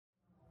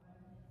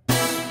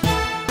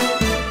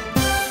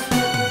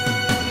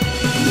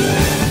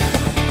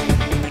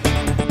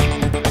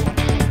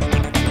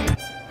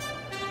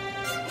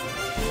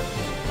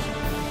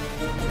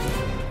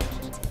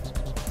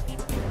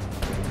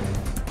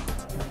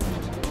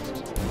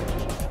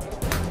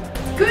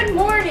Good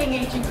morning,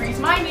 ancient Greece.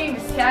 My name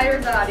is Kai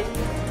Rosati.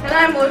 And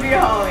I'm Olivia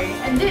Hawley.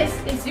 And this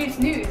is Zeus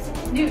News.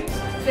 News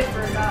fit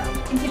for a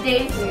god. In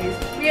today's news,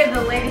 we have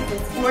the latest in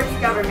sports,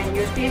 government,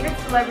 your favorite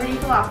celebrity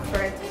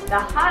philosophers, the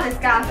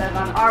hottest gossip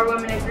on our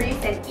women of Greece,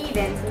 and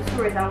even some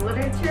stories on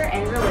literature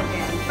and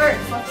religion.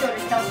 First, let's go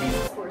to Kelsey's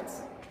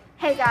sports.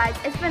 Hey guys,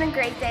 it's been a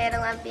great day at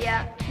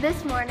Olympia.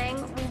 This morning,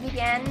 we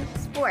began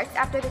sports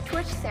after the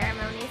torch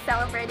ceremony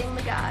celebrating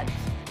the gods.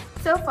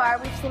 So far,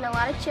 we've seen a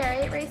lot of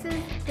chariot races,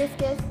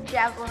 discus,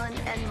 javelin,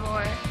 and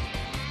more.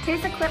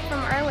 Here's a clip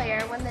from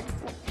earlier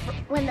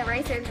when the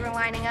racers were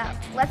lining up.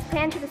 Let's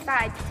pan to the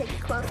side to take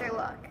a closer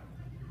look.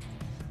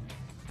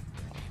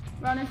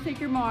 Runners,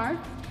 take your mark.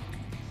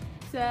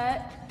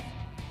 Set.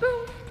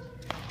 Boom.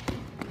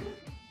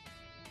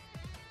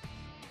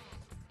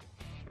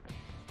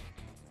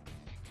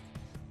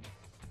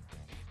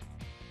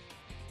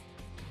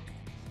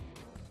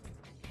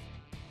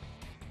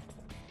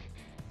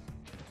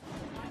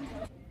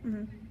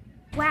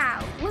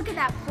 Wow, look at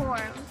that form.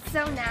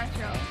 So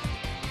natural.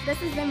 This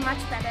has been much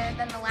better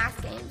than the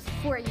last games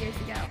 4 years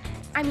ago.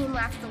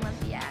 Last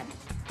Olympiad.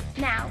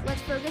 Now,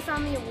 let's focus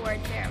on the award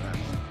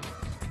ceremony.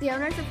 The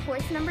owners of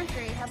horse number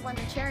 3 have won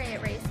the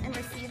chariot race and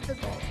received the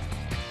gold.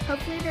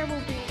 Hopefully there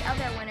will be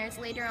other winners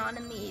later on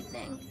in the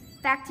evening.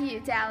 Back to you,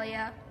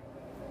 Talia.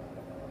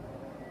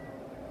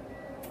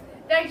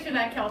 Thanks for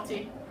that,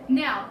 Kelsey.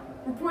 Now,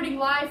 reporting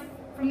live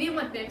from the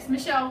Olympics,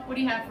 Michelle, what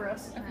do you have for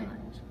us? Okay.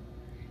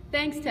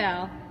 Thanks,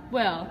 Tal.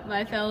 Well,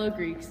 my fellow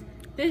Greeks,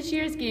 this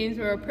year's games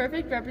were a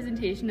perfect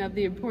representation of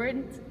the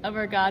importance of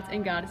our gods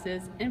and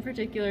goddesses, in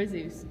particular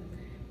Zeus.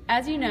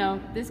 As you know,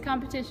 this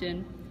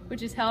competition,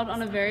 which is held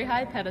on a very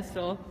high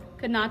pedestal,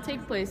 could not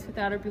take place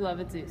without our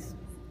beloved Zeus.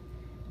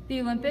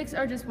 The Olympics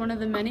are just one of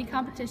the many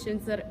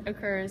competitions that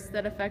occurs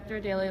that affect our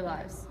daily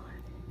lives.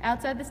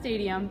 Outside the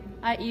stadium,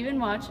 I even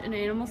watched an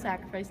animal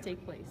sacrifice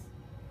take place.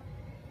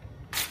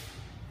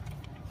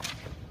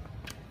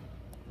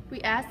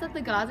 We ask that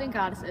the gods and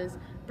goddesses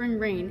bring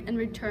rain in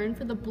return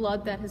for the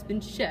blood that has been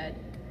shed.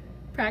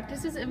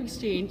 Practices of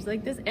exchange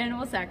like this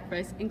animal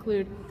sacrifice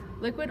include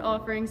liquid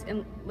offerings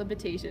and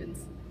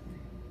libatations.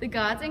 The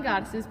gods and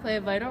goddesses play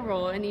a vital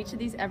role in each of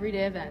these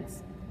everyday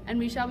events, and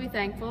we shall be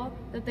thankful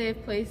that they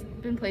have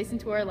been placed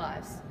into our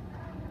lives.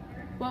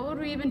 What would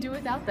we even do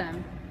without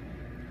them?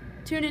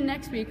 Tune in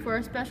next week for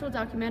our special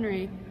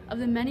documentary of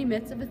the many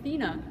myths of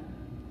Athena.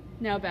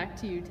 Now back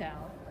to you,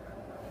 Tal.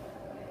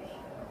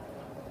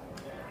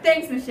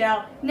 Thanks,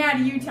 Michelle. Now to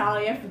you,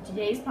 Talia, for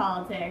today's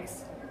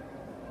politics.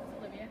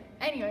 Olivia.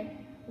 Anyway,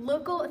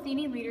 local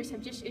Athenian leaders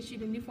have just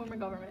issued a new form of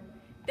government.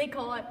 They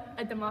call it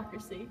a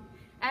democracy.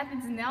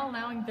 Athens is now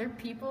allowing their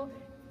people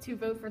to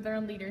vote for their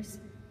own leaders.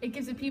 It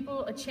gives the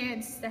people a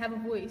chance to have a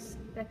voice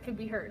that could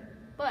be heard.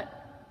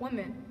 But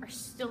women are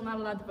still not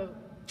allowed to vote.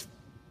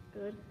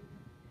 Good.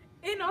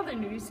 In other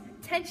news,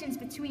 tensions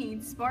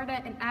between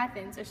Sparta and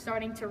Athens are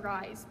starting to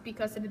rise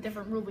because of the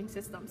different ruling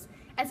systems.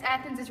 As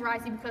Athens is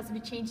rising because of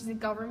the changes in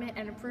government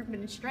and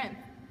improvement in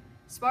strength,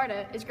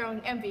 Sparta is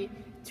growing envy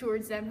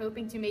towards them,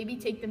 hoping to maybe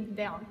take them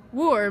down.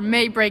 War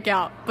may break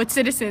out, but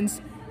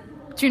citizens,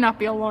 do not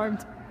be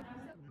alarmed.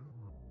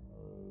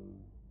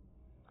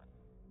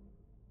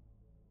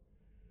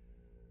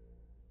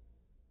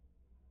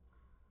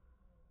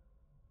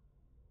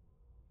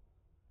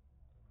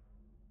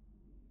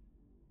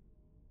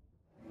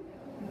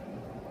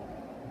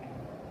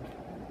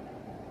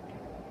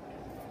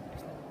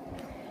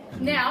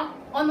 Now,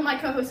 on to my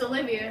co-host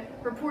Olivia,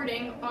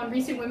 reporting on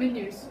recent women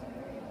news.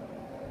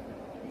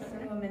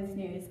 In women's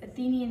news,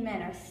 Athenian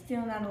men are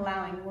still not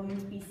allowing women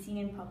to be seen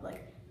in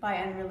public by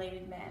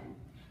unrelated men.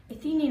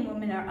 Athenian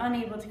women are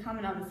unable to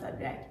comment on the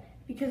subject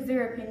because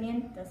their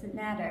opinion doesn't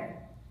matter.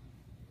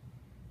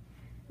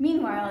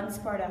 Meanwhile, in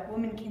Sparta,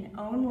 women can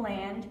own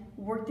land,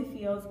 work the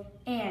fields,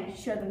 and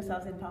show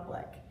themselves in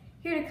public.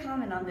 Here to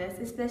comment on this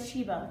is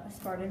Bathsheba, a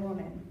Spartan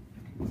woman.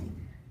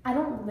 I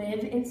don't live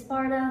in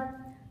Sparta.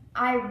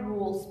 I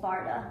rule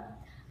Sparta.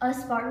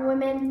 Us Spartan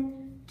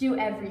women do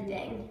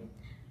everything.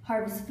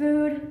 Harvest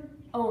food,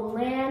 own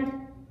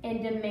land,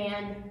 and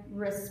demand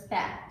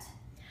respect.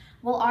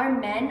 While our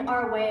men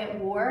are away at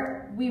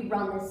war, we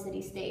run this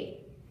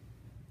city-state.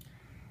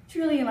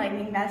 Truly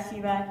enlightening,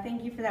 Bathsheba.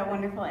 Thank you for that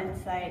wonderful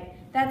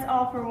insight. That's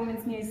all for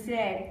Women's News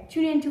today.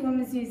 Tune in to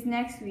Women's News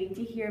next week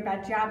to hear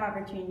about job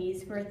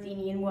opportunities for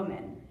Athenian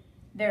women.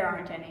 There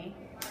aren't any.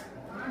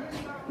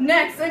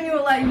 Next, Sonia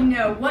will let you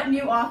know what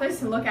new office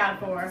to look out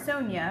for.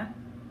 Sonia.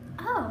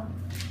 Oh.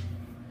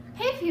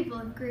 Hey people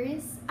of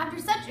Greece. After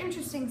such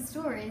interesting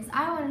stories,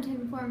 I wanted to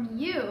inform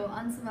you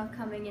on some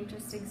upcoming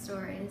interesting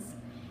stories.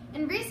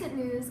 In recent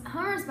news,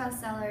 Homer's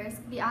bestsellers,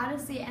 The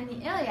Odyssey and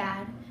the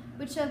Iliad,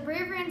 which show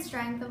bravery and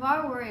strength of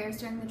our warriors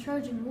during the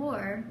Trojan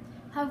War,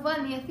 have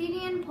won the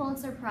Athenian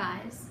Pulitzer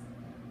Prize.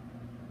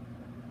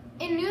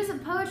 In news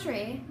of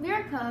poetry,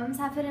 lyric poems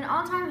have hit an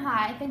all-time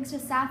high thanks to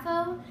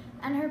Sappho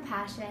and her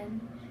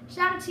passion.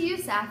 Shout out to you,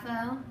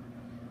 Sappho.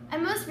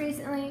 And most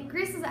recently,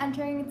 Greece is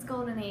entering its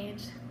golden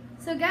age.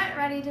 So get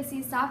ready to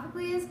see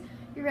Sophocles,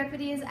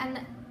 Euripides,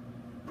 and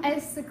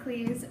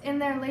Isocles in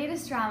their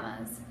latest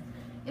dramas.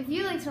 If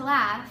you like to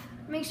laugh,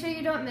 make sure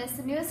you don't miss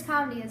the newest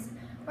comedies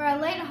where a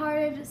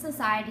light-hearted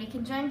society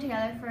can join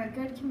together for a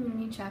good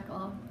community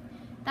chuckle.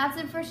 That's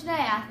it for today,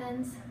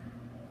 Athens.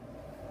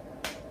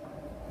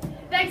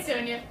 Thanks,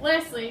 Sonia.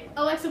 Lastly,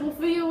 Alexa will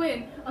fill you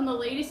in on the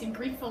latest in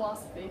Greek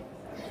philosophy.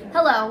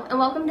 Hello, and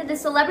welcome to the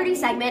celebrity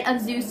segment of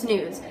Zeus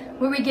News,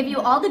 where we give you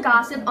all the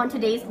gossip on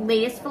today's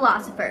latest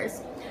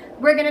philosophers.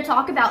 We're going to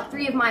talk about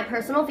 3 of my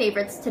personal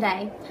favorites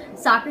today: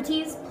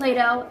 Socrates,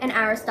 Plato, and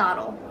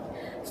Aristotle.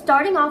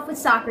 Starting off with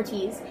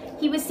Socrates,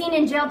 he was seen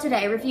in jail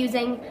today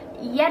refusing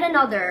yet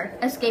another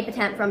escape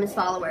attempt from his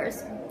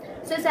followers.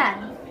 So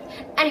sad.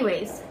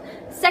 Anyways,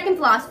 second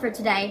philosopher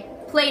today,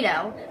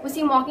 Plato, was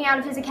seen walking out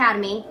of his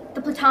academy,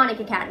 the Platonic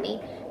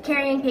Academy,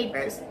 carrying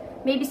papers.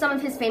 Maybe some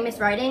of his famous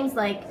writings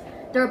like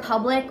The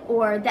Republic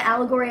or The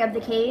Allegory of the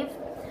Cave.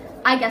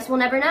 I guess we'll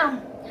never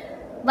know.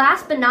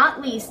 Last but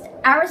not least,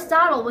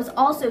 Aristotle was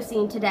also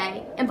seen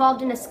today,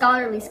 involved in a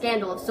scholarly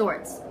scandal of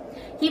sorts.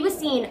 He was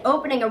seen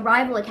opening a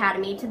rival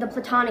academy to the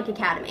Platonic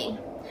Academy.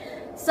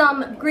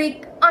 Some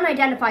Greek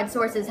unidentified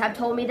sources have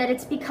told me that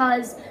it's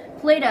because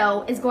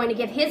Plato is going to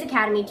give his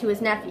academy to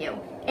his nephew,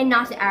 and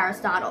not to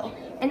Aristotle.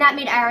 And that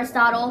made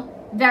Aristotle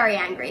very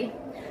angry.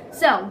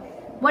 So,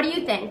 what do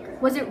you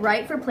think? Was it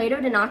right for Plato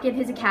to not give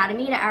his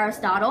academy to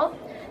Aristotle?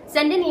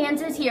 Send in the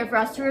answers here for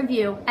us to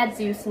review at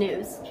Zeus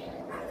News.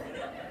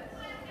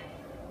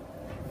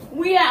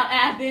 We out,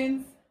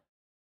 Athens!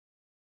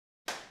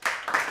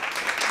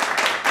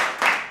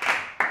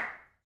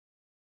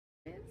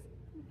 Is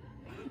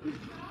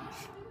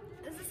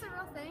this a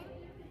real thing?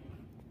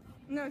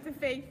 No, it's a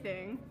fake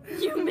thing.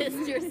 You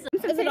missed yourself.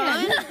 Is it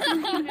on?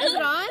 Is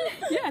it on?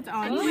 Yeah, it's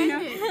on.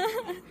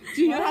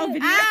 Do you know how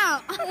video?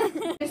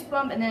 Ow! Fist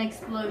bump and then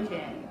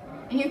explosion.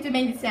 And you have to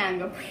make the sound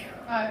go.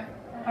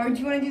 Or do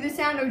you want to do the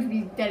sound or do you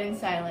be dead and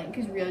silent?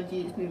 Because real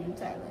G's move in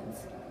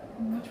silence.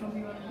 Which one do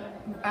you want to do?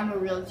 I'm a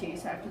real G,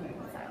 so I have to move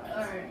in silence.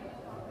 Alright.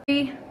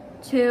 3,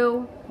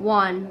 2,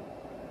 1.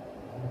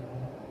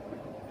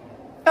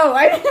 Oh,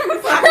 I'm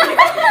sorry.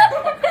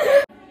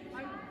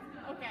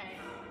 Okay.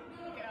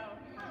 Go.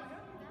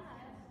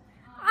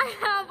 I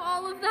have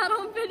all of that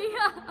on video.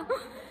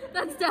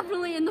 That's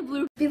definitely in the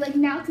blue. Be like,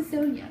 now to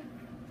Sonia.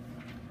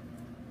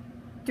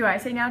 Do I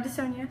say now to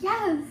Sonia?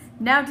 Yes.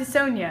 Now to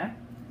Sonia.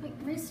 Wait,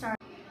 restart.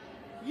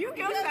 You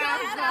go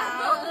fast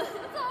now.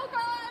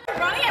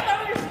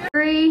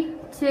 3,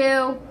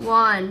 2,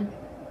 1.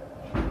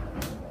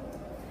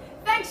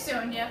 Thanks,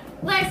 Sonia.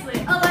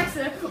 Lastly,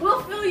 Alexa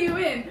will fill you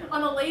in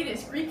on the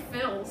latest Greek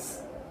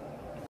fills.